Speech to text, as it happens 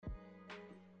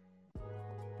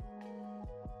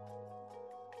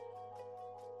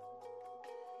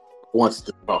Wants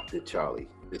to talk to Charlie.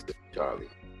 This is Charlie.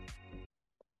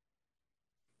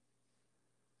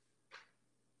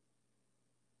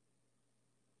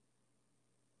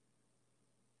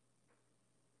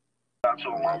 I'm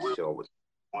not sure what.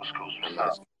 I'm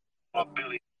not.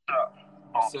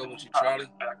 What's up with you, Charlie?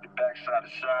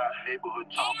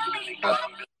 Uh,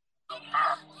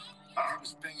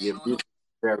 your music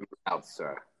is very loud,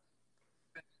 sir.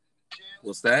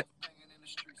 What's that?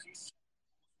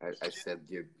 I said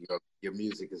your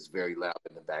music is very loud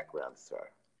in the background, sir.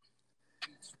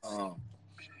 Um,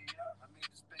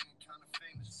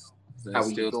 is that How are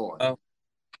you still? doing? Oh,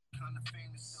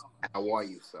 How are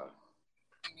you, sir?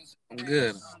 I'm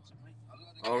good.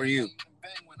 How are you?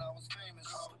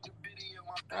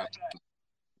 I'm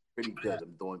pretty good.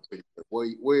 I'm doing pretty good.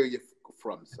 Where are you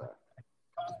from, sir?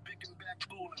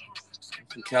 I'm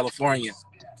from California,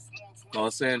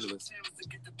 Los Angeles.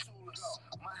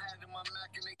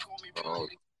 Oh,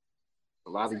 a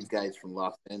lot of you guys from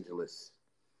Los Angeles.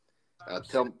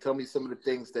 Tell me some of the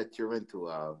things that you're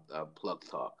into. Plug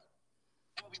talk.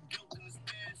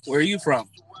 Where are you from?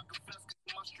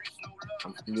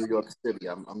 I'm from New York City.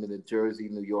 I'm in the Jersey,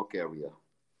 New York area.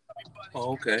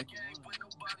 Oh, okay.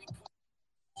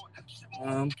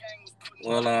 Um,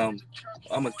 well,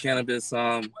 I'm a cannabis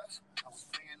work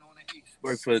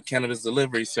for a cannabis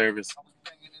delivery service.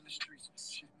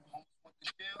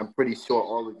 I'm pretty sure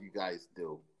all of you guys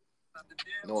do.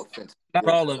 No offense to Not you,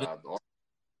 all but of it.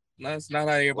 That's not how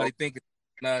well, everybody thinks.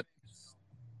 It's not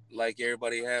like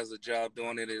everybody has a job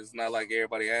doing it. It's not like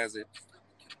everybody has it.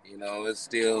 It's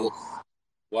still well,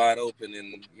 wide open,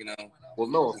 and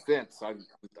no offense. I'm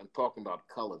talking about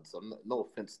colored. So no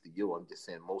offense to you. I'm just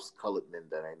saying most colored men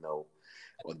that I know,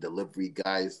 or delivery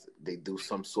guys, they do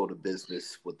some sort of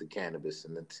business with the cannabis,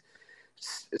 and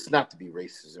it's not to be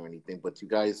racist or anything, but you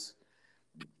guys,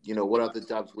 what other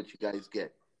jobs would you guys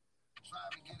get?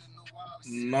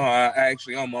 no, I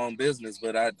actually own my own business,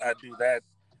 but I do that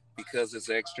because it's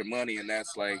extra money, and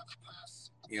that's like,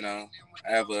 I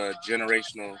have a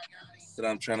generational that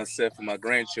I'm trying to set for my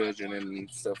grandchildren and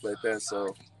stuff like that.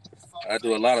 So I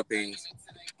do a lot of things.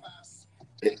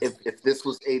 If this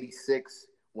was '86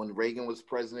 when Reagan was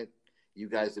president, you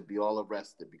guys would be all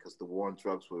arrested because the war on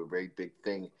drugs were a very big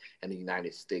thing in the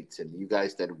United States. And you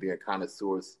guys that are being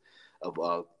connoisseurs of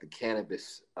the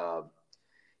cannabis,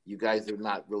 you guys are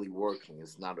not really working.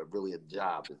 It's not really a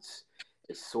job. It's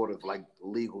sort of like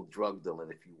legal drug dealing,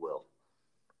 if you will.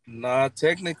 Nah,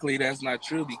 technically that's not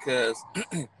true because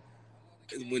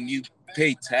when you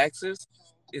pay taxes,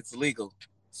 it's legal,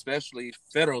 especially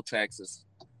federal taxes.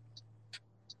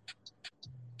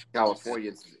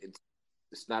 California,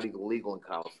 it's not even legal in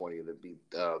California to be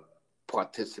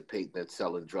participating in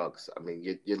selling drugs. I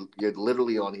mean, you're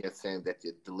literally on here saying that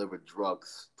you deliver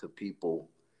drugs to people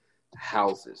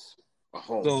houses or So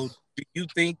homes. do you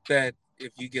think that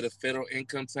if you get a federal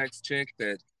income tax check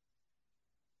that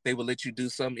they will let you do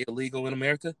something illegal in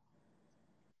America?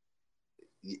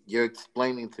 You're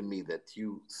explaining to me that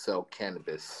you sell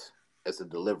cannabis as a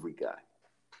delivery guy.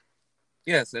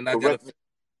 Yes, and I got a Correct me.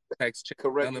 federal tax check.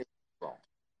 Correct me if I'm wrong.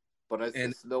 But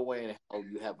And it's no way in hell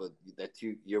you have that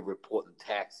you're reporting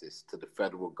taxes to the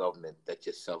federal government that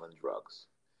you're selling drugs.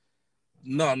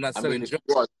 no, I'm not I mean, selling if drugs.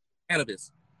 you are,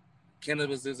 Cannabis.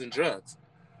 Cannabis isn't drugs.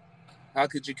 How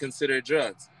could you consider it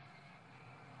drugs?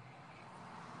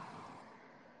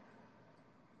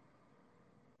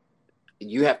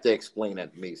 you have to explain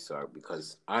that to me, sir,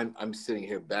 because I'm sitting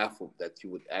here baffled that you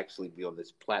would actually be on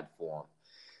this platform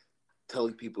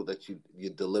telling people that you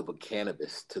deliver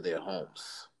cannabis to their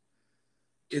homes.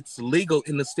 It's legal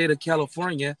in the state of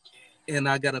California, and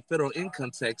I got a federal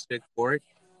income tax check for it.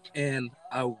 And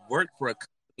I work for a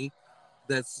company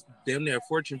that's damn near a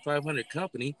Fortune 500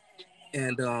 company,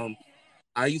 and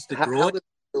I used to How, grow how it. does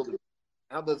it feel to,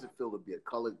 how does it feel to be a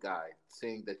colored guy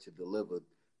saying that you delivered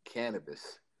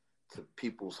cannabis to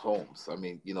people's homes? I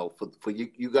mean, for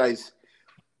you guys,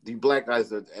 the black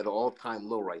guys are at an all time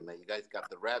low right now. You guys got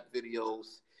the rap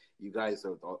videos. You guys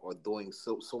are doing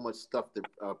so much stuff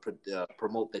to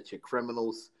promote that you're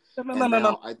criminals. No, no, no, And no, no.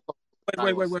 now I talk to a guy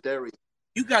Wait, on wait, wait. stereo.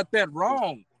 You got that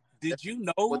wrong. Did you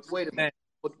know But wait a minute.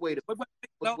 that? But wait a Wait, wait, wait.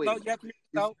 But No, wait no, a you minute. have to hear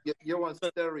this out. You're on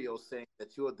stereo saying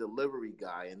that you're a delivery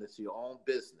guy and it's your own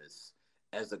business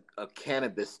as a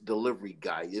cannabis delivery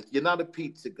guy. You're not a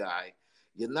pizza guy.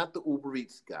 You're not the Uber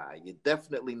Eats guy. You're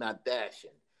definitely not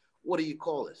dashing. What do you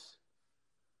call this?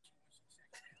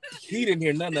 He didn't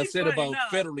hear nothing I said about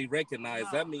federally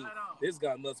recognized. I mean, this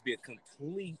guy must be a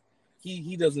complete.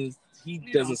 He doesn't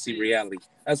see reality.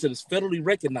 I said it's federally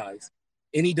recognized,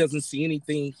 and he doesn't see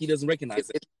anything. He doesn't It, recognize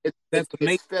it. it, it, That's it's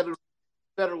amazing. federal.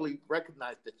 federally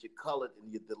recognized that you're colored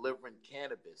and you're delivering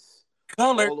cannabis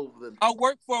Colored. all over the. I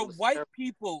work for It was white terrible.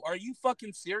 people. Are you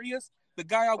fucking serious? The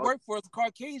guy I Oh, work for is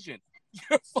Caucasian.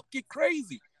 You're fucking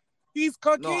crazy. He's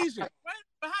no, Caucasian.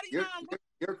 But how do you know you're, I'm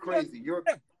you're Yeah. crazy. You're a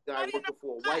guy How do you know working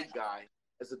for a I'm white guy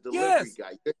as a delivery Yes,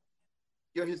 guy.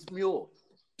 You're his mule.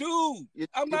 dude. You're,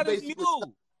 I'm you're not his basically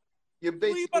mule. you're Who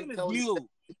you basically not his telling me that mule?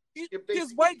 you're His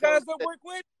basically white telling guys me I that work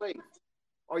with, you're a slave.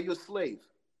 Are you a slave?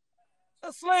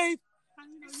 a slave. how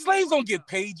you know you Slaves a don't get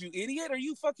paid, you idiot. Are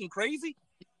you fucking crazy?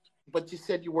 But you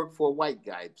said you work for a white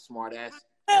guy, smart ass.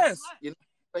 Yes. You're not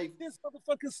a slave. This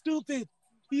motherfucker's stupid.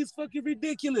 He's fucking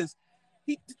ridiculous.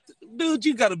 He, dude,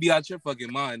 you gotta be out your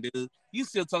fucking mind, dude. You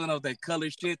still talking about that color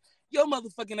shit? Your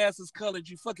motherfucking ass is colored,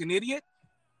 you fucking idiot.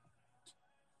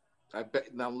 I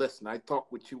bet. Now listen, I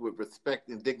talk with you with respect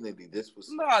and dignity. This was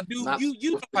Nah, dude, not you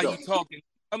know supposed to how go. you talking.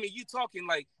 I mean, you talking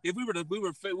like if we were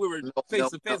No, face no,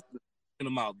 to no. face in the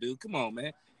mouth, dude. Come on,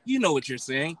 man. You know what you're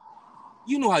saying.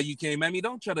 You know how you came at me.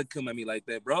 Don't try to come at me like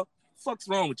that, bro. Fuck's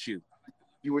wrong with you?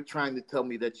 You were trying to tell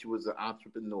me that you was an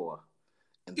entrepreneur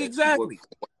and that you Exactly,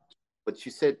 worked for, but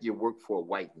you said you worked for a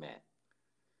white man.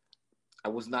 I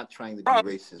was not trying to be bro.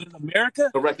 racist. In America,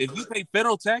 Correct. if you pay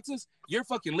federal taxes, you're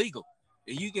fucking legal,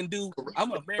 and you can do.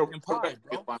 I'm an American pie, Correct me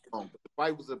bro. if I'm wrong. But if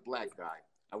I was a black guy,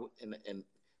 and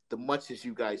the much as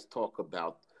you guys talk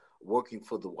about working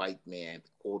for the white man,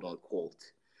 quote unquote,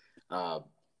 uh,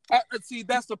 See,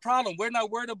 that's the problem. We're not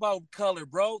worried about color,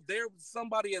 bro. There,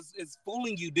 somebody is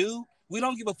fooling you, dude. We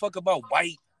don't give a fuck about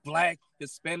white, black,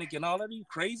 Hispanic, and all that. Are you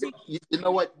crazy? you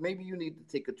know what? Maybe you need to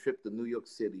take a trip to New York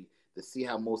City to see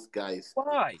how most guys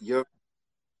Why? you're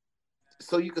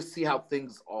so you can see how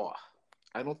things are.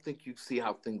 I don't think you see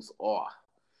how things are.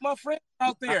 My friend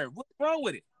out there, what's wrong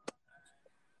with it?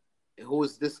 Who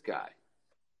is this guy?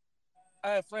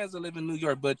 I have friends that live in New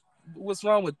York, but what's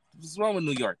wrong with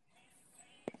New York?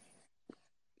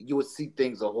 You would see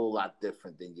things a whole lot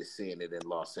different than you're seeing it in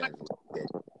Los Angeles.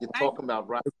 You're talking about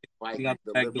right, Being out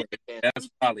the back door. and That's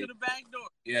probably to the back door?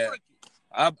 yeah.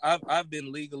 Crooked. I've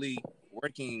been legally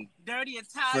working Dirty for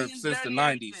Italians, since the dirty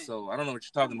 '90s, everything. so I don't know what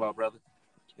you're talking about, brother.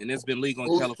 And it's been legal in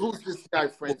who's California. this guy,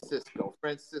 Francisco?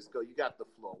 Francisco, you got the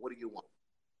floor. What do you want?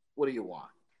 What do you want?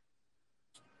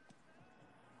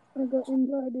 I got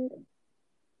invited.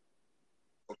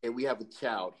 Okay, we have a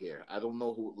child here. I don't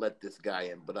know who let this guy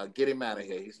in, but I'll get him out of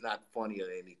here. He's not funny or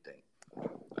anything.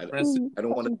 Francis I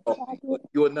don't want to talk to you.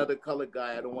 You're another colored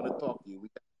guy. I don't want to talk to you. We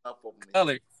got enough of them here.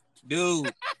 colored,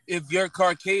 dude. If you're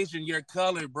Caucasian, you're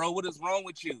colored, bro. What is wrong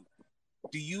with you?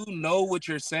 Do you know what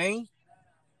you're saying?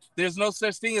 There's no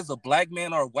such thing as a black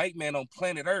man or a white man on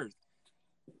planet Earth.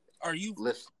 Are you?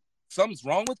 Listen, Something's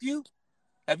wrong with you?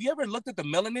 Have you ever looked at the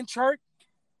melanin chart?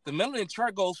 The melanin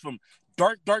chart goes from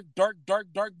dark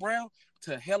brown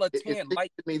to hella tan,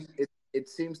 light. it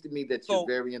seems to me that So, you're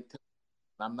very intelligent.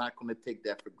 I'm not going to take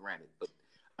that for granted, but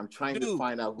I'm trying to dude,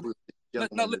 find out who this now,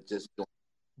 gentleman that just joined.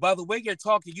 by the way you're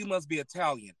talking, you must be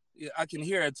Italian. I can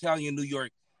hear Italian New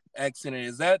York accent.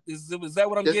 Is that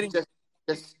what I'm getting?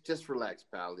 Just relax,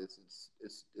 pal. It's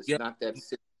Yep, not that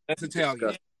serious. that's We Italian.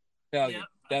 discussed. Italian. Yeah,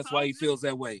 That's all why he good. feels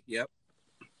that way. Yep,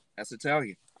 that's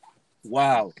Italian.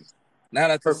 Wow. Now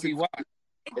I can see Perfect.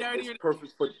 why. Dirty. It's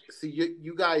perfect for see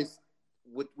you guys.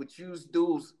 What you do is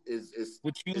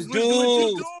What you is- What you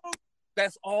do? do?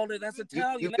 That's all that. That's you,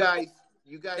 Italian.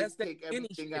 you guys That's that take any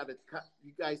everything shit. out of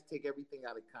you guys take everything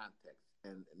out of context,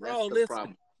 and that's Bro, the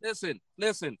problem.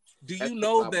 listen. Do That's you the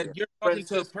know problem that here. you're talking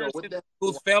to a Francisco, what person the hell you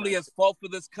whose want, family has Francisco? fought for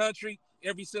this country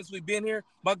ever since we've been here?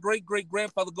 My great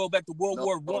grandfather go back to World No,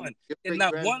 War One, your and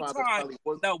great grandfather probably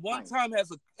was not one fine. time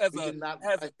has We did not a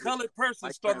listen. colored person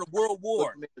My started a grandfather world was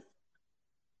war. minister.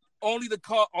 Only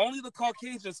the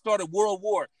Caucasians started World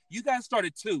War. You guys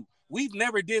started two. We've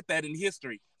never did that in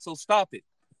history. So stop it.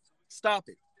 Stop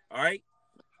it. All right.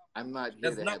 I'm not here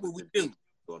That's to not have a what we do. debate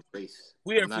on race.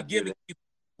 We are I'm not here forgiving people.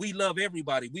 We love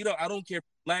everybody. I don't care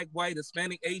black, white,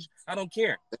 Hispanic, Asian. I don't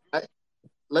care.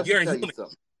 Let You're me a tell human. you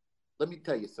something. Let me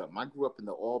tell you something. I grew up in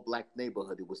the all-black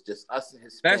neighborhood. It was just us and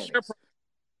That's your Hispanics. problem.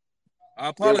 I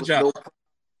There was apologize.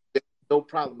 no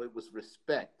problem. It was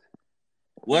respect.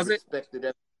 Was it?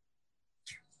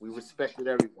 We respected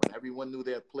everyone. Everyone knew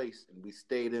their place, and we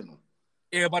stayed in them.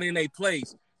 Everybody in their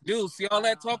place. Dude, see all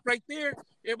that talk right there?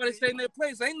 Everybody stay in their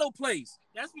place. Ain't no place.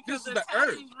 That's because This the is the earth.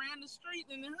 Italians ran the street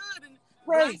in the hood and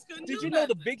Right. blacks couldn't Did do you know the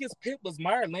nothing. biggest pit was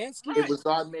Meyer Lansky? It was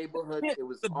our neighborhood. Pit- It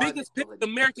was the our biggest pit neighborhood. in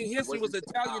American It history was wasn't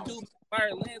Italian ours. dude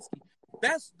Meyer Lansky.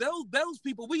 That's those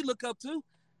people we look up to.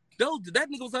 That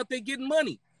nigga was out there getting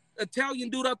money. Italian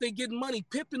dude out there getting money,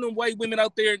 pimping them white women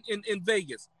out there in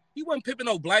Vegas. He wasn't pimping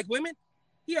no black women.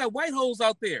 He had white hoes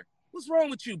out there. What's wrong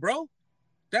with you, bro?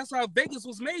 That's how Vegas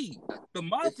was made. The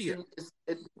mafia.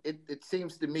 It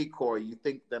seems to me, Corey, you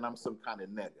think that I'm some kind of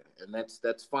nigga, and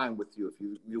that's fine with you. If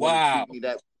you want to Wow. treat me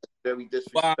that way, very Wow.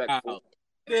 disrespectful,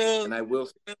 Dude, and I will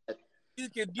say that. you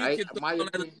can My throw all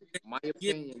that opinion, my get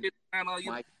opinion, shit down on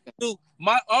you. my Dude,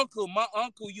 my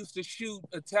uncle used to shoot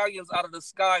Italians out of the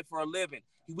sky for a living.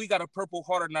 We got a Purple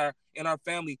Heart in our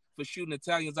family for shooting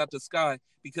Italians out the sky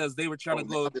because they were trying to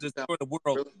go destroy the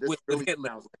world this with really Hitler.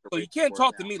 sounds like a So you race can't war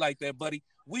talk to now. me like that, buddy.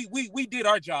 We did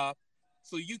our job,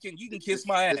 so you can kiss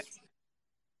my ass.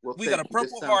 Well, We got a thank you.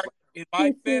 This Purple sounds Heart like in my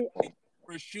Kiss it. family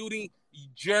for shooting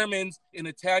Germans and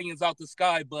Italians out the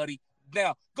sky, buddy.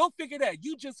 Now, go figure that.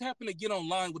 You just happen to get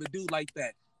online with a dude like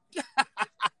that.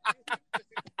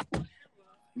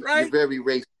 Right? you're very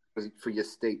racist for your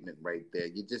statement right there.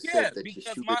 You just said that you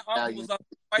because shoot my uncle Italians, was out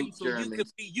you fighting, shoot so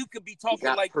Germans, you could be you talking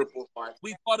got like this. Purple Heart.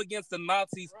 We fought against the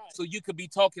Nazis, so you could be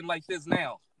talking like this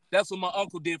now. That's what my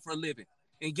uncle did for a living.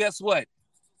 And guess what?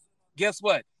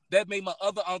 That made my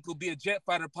other uncle be a jet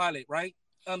fighter pilot, right?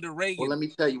 Under Reagan. Well, let me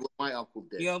tell you what my uncle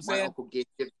did. You know what I'm My saying? uncle gave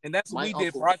And that's what my we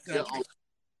did uncle for our gave your country.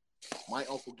 my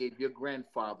uncle gave your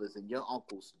grandfathers and your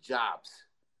uncles jobs.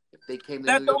 If they came to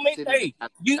That New don't York make City, hey,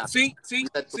 you you see,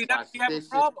 let them that's wash we have a dishes.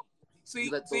 problem.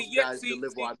 You let those guys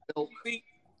deliver our milk. That's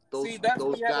Those we have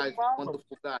a guys, problem.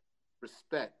 wonderful guys.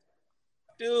 Respect.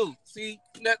 Dude,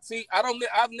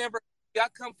 I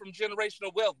come from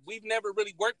generational wealth. We've never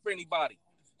really worked for anybody.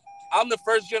 I'm the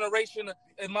first generation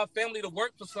in my family to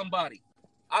work for somebody.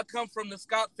 I come from the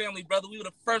Scott family, brother. We were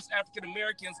the first African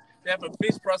Americans to have a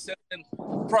fish process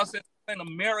in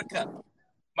America.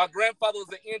 My grandfather was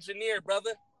an engineer,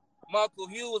 brother. My Uncle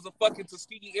Hugh was a fucking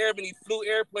Tuskegee Airman. He flew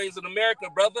airplanes in America,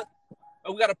 brother.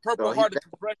 And we got a Purple Heart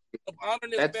of honor in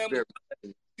this family.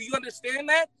 Do you understand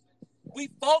that? We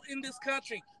fought in this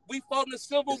country. We fought in the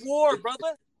Civil War,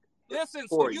 brother. Listen,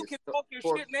 so you can talk your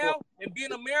shit now and be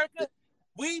in America.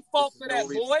 We fought for that,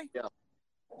 boy.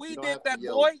 We did that,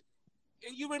 boy.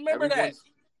 And you remember that.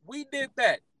 We did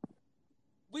that.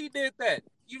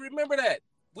 You remember that.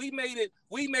 We made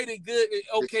it good,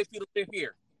 okay for you to live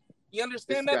here. You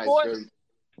understand that, boy?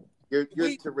 You're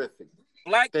terrific.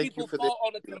 Black people fought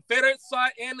on the Confederate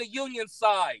side and the Union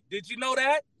side. Did you know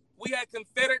that? We had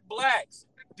Confederate blacks.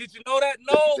 Did you know that?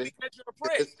 No, because you're a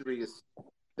prick.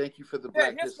 Thank you for the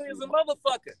black history is a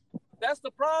motherfucker. That's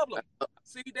the problem.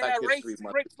 See, they had racist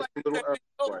pricks like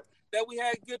that we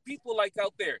had good people like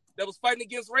out there that was fighting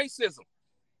against racism.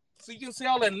 So you can say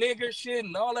all that nigger shit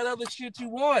and all that other shit you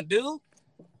want, dude.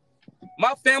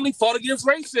 My family fought against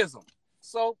racism.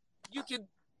 So you can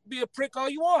be a prick all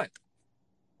you want.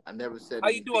 I never said how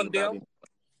you doing, Dale?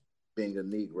 Being a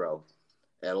Negro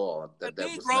at all. That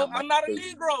Negro? I'm not a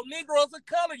Negro. Negro's a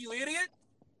color, you idiot.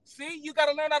 See, you got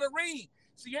to learn how to read.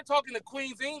 So you're talking to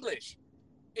Queen's English.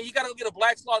 And you got to get a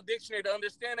Black's Law Dictionary to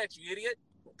understand that, you idiot.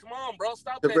 Come on, bro.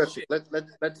 Stop that shit.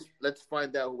 Let's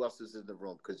find out who else is in the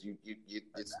room because you're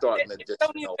starting to just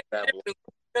babble.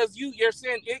 Because you're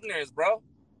saying ignorance, bro.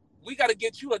 We got to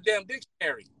get you a damn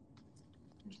dictionary.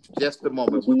 Just a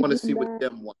moment. We want to see what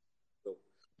them want.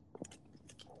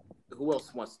 Who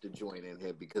else wants to join in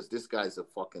here? Because this guy's a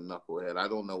fucking knucklehead. I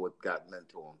don't know what got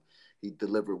into him. He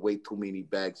delivered way too many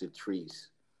bags of trees.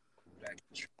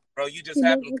 Bro, you just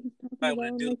happen to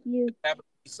do. You happen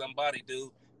to be somebody, dude.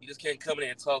 You just can't come in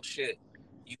here and talk shit.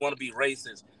 You want to be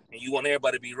racist, and you want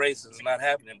everybody to be racist. It's not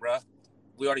happening, bro.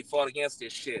 We already fought against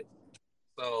this shit.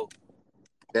 So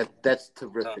that's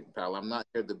terrific, pal. I'm not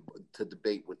here to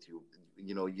debate with you.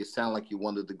 You know, you sound like you're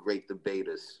one of the great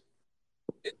debaters.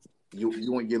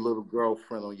 You and your little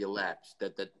girlfriend on your laps.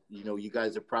 That you know, you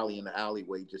guys are probably in the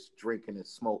alleyway just drinking and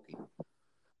smoking.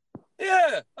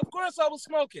 Yeah, of course I was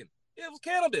smoking. It was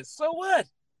cannabis. So what?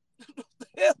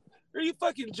 Are you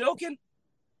fucking joking?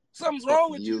 Something's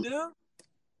wrong with you, dude.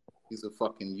 He's a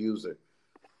fucking user.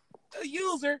 A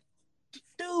user?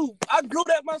 Dude, I grew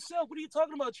that myself. What are you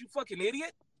talking about, you fucking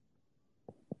idiot?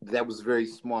 That was very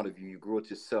smart of you. You grew it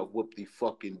yourself. Whoop the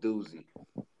fucking doozy.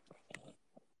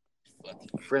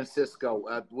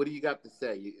 Francisco, what do you got to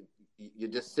say? You're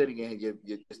just sitting in here.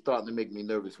 You're starting to make me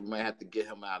nervous. We might have to get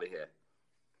him out of here.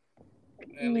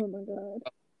 Oh my God.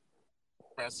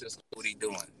 Francisco, what are you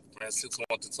doing? Francisco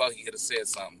wants to talk. He could have said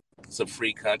something. It's a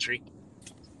free country.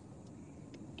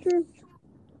 True.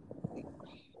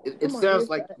 It sounds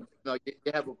like you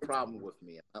have a problem with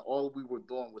me. All we were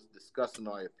doing was discussing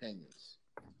our opinions.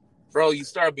 Bro, you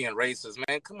start being racist,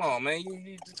 man. Come on, man.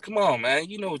 Come on, man.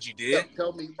 You know what you did.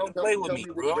 Tell me. Don't play with me,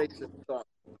 bro.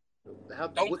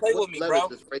 Don't play with me, bro.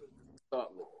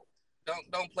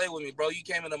 Don't play with me, bro. You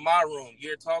came into my room.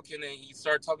 You're talking and you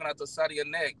start talking out the side of your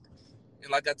neck. And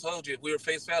like I told you, if we were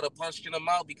face value, I'd punch you in the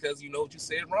mouth because you know what you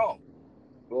said wrong.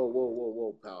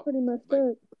 Whoa, pal. Pretty messed Like,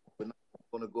 up. we're not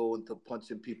gonna go into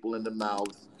punching people in the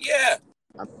mouths. Yeah,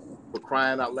 For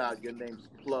crying out loud, your name's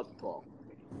Plug Talk.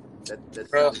 That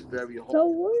bro. sounds very So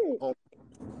what?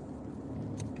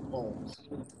 Holmes.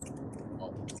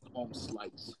 Home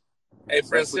slice. Hey,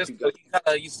 That's what you Francisco,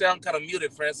 got. you sound kind of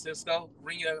muted, Francisco.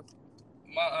 Ring your,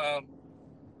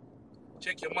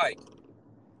 check your mic.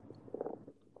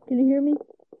 Can you hear me?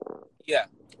 Yeah.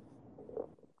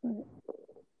 Alright.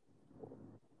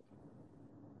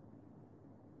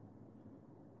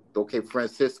 Okay,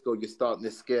 Francisco, you're starting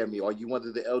to scare me. Are you one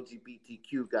of the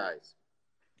LGBTQ guys?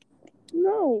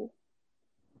 No.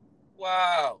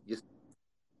 Wow. It's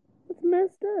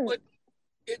messed up. But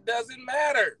it doesn't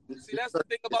matter. See, that's the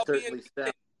thing about being certainly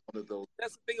hood. one of those.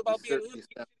 That's the thing about being hood. You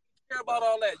shouldn't care about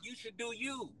all that. You should do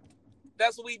you.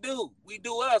 That's what we do. We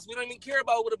do us. We don't even care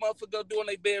about what a motherfucker do in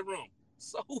their bedroom.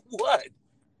 So what?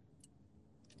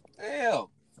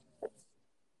 Hell.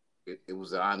 It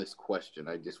was an honest question.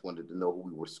 I just wanted to know who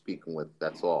we were speaking with.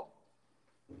 That's all.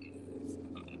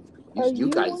 Are you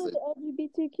guys, one of the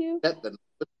LGBTQ? you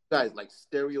guys like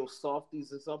stereo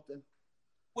softies or something?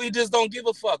 We just don't give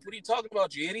a fuck. What are you talking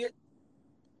about, you idiot?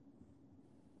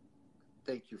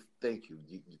 Thank you.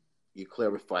 You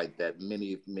clarified that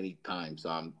many times.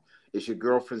 Is your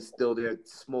girlfriend still there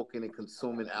smoking and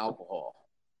consuming alcohol?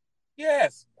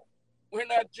 Yes. We're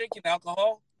not drinking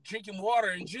alcohol. Drinking water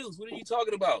and juice. What are you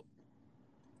talking about?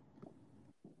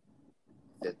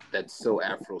 That's so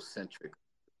Afrocentric.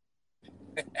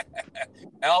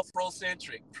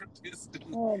 Afrocentric.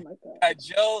 Oh my god. Got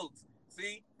jokes.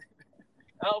 See?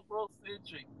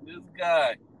 Afrocentric. This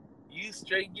guy. You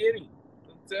straight getting.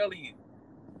 I'm telling you.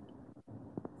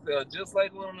 So just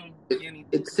like one of them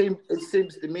it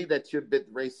seems to me that you're a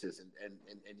bit racist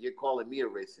and you're calling me a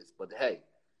racist, but hey,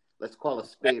 let's call a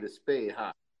spade,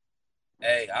 huh?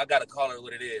 Hey, I gotta call it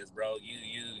what it is, bro.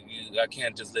 I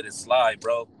can't just let it slide,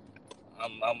 bro.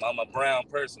 I'm a brown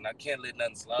person. I can't let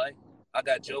nothing slide. I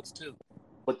got jokes too.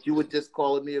 But you were just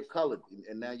calling me a colored,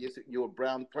 and now you're a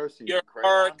brown person. You're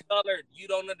colored. You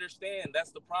don't understand.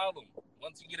 That's the problem.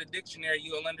 Once you get a dictionary,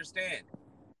 you'll understand.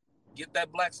 Get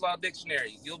that Black's Law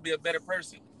dictionary. You'll be a better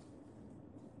person.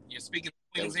 You're speaking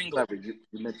Queen's English.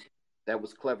 That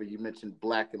was clever. You mentioned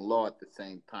black and law at the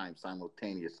same time,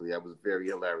 simultaneously. That was very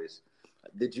hilarious.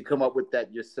 Did you come up with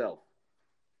that yourself?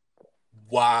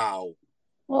 Wow.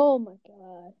 Oh my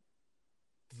god.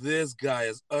 This guy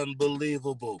is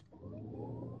unbelievable.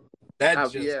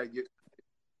 Javier,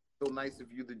 so nice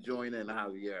of you to join in,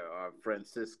 Javier,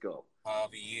 Francisco.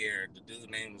 Javier, the dude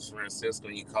name is Francisco,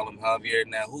 and you call him Javier.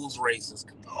 Now, who's racist?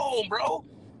 Come on, bro.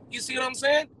 You see what I'm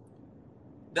saying?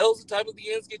 Those are the type of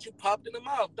ends get you popped in the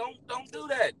mouth. Don't do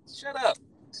that. Shut up.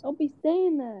 Don't be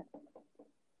saying that.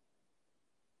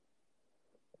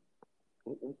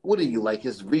 What are you, like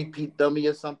his repeat dummy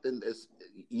or something?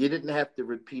 You didn't have to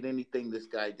repeat anything this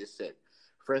guy just said.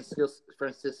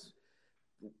 Francis,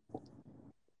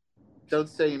 don't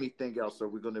say anything else or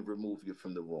we're going to remove you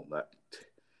from the room.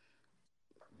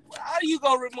 How you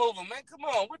gonna remove him, man? Come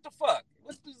on, what the fuck?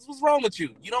 What's wrong with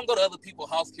you? You don't go to other people's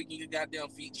house kicking your goddamn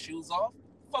feet, shoes off.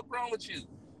 What the fuck wrong with you?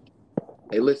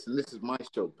 Hey, listen, this is my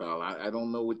show, pal. I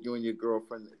don't know what you and your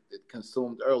girlfriend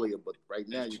consumed earlier, but right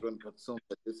now you're going to consume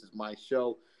that. This is my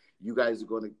show. You guys are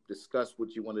going to discuss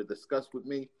what you want to discuss with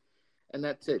me, and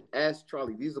that's it. Ask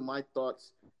Charlie. These are my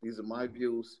thoughts. These are my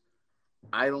views.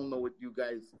 I don't know what you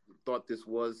guys thought this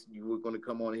was. You were going to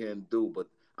come on here and do, but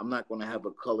I'm not going to have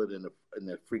a colored and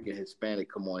a freaking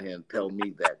Hispanic come on here and tell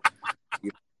me that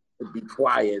you be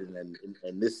quiet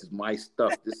and this is my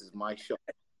stuff. This is my show.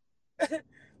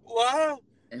 Wow.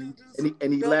 And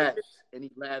he laughs. And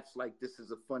he laughs like this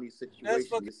is a funny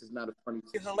situation. This is not a funny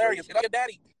situation. Hilarious. And your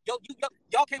daddy,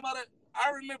 y'all came out of.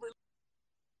 I remember.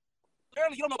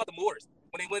 Apparently, you don't know about the Moors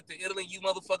when they went to Italy. You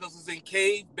motherfuckers was in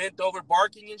cave, bent over,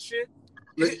 barking and shit.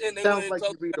 It sounds like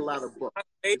you read a lot of books.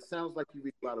 It sounds like you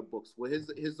read a lot of books. Well,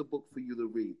 here's a book for you to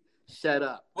read. Shut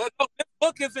up. Well, no,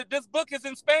 this book is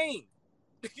in Spain.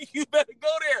 You better go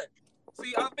there.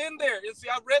 See, I've been there. And see,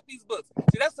 I've read these books.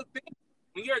 See, that's the thing.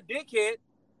 When you're a dickhead,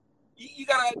 you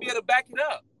gotta be able to back it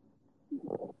up.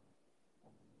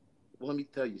 Well, let me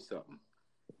tell you something.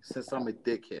 Since I'm a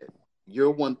dickhead,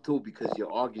 you're one too because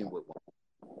you're arguing with one.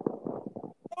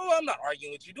 Oh, I'm not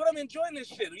arguing with you, dude. I'm enjoying this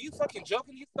shit. Are you fucking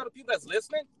joking? You tell the people that's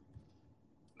listening?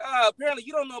 Nah, apparently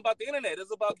you don't know about the internet.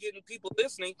 It's about getting people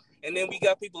listening, and then we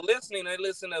got people listening. They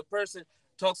listen to a person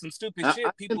talk some stupid shit.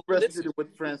 I'm people interested listen. in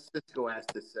what Francisco has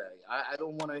to say. I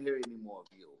don't want to hear any more of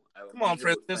you. Come on,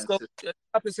 Francisco.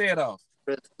 Chop his head off.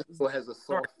 Francisco has a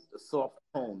soft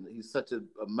tone. He's such a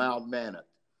mild mannered.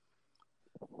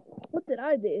 What did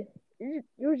I do?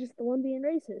 You're just the one being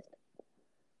racist.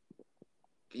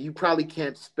 You probably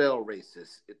can't spell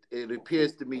racist. It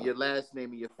appears to me your last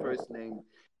name and your first name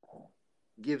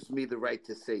gives me the right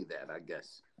to say that, I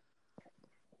guess.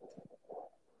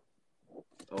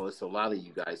 Oh, it's a lot of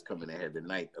you guys coming ahead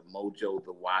tonight. Mojo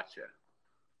the Watcher.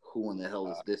 Who in the hell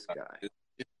is this guy?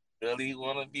 You really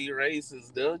want to be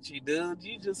racist, don't you, dude?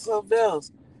 You just something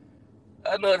else.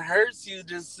 I know it hurts you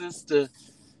just to.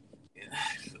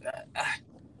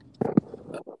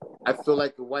 I feel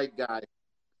like a white guy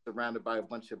surrounded by a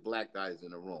bunch of black guys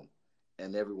in a room,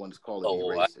 and everyone's calling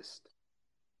me racist.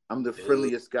 I'm the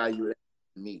friendliest guy you ever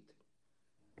meet.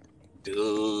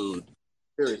 Dude.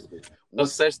 Seriously. No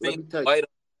such thing as white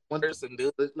person,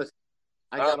 dude. Listen,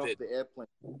 I got off the airplane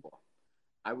before.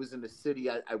 I was in a city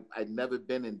I'd never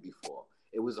been in before.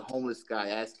 It was a homeless guy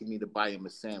asking me to buy him a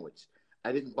sandwich.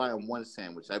 I didn't buy him one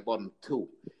sandwich. I bought him two,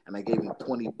 and I gave him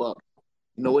 $20.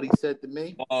 You know what he said to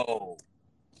me? Whoa.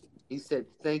 He said,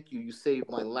 "Thank you. You saved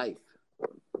my life."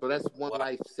 So that's one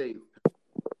life saved.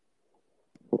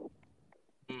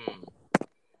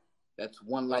 That's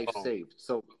one life saved.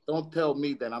 So don't tell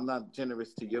me that I'm not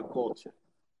generous to your culture.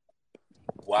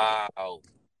 Wow.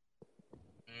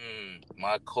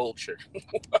 My culture.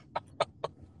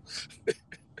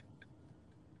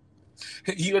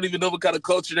 You don't even know what kind of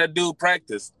culture that dude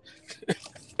practiced.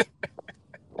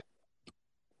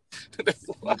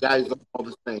 You guys are all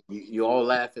the same. You all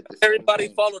laugh at the same Everybody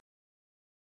thing. follow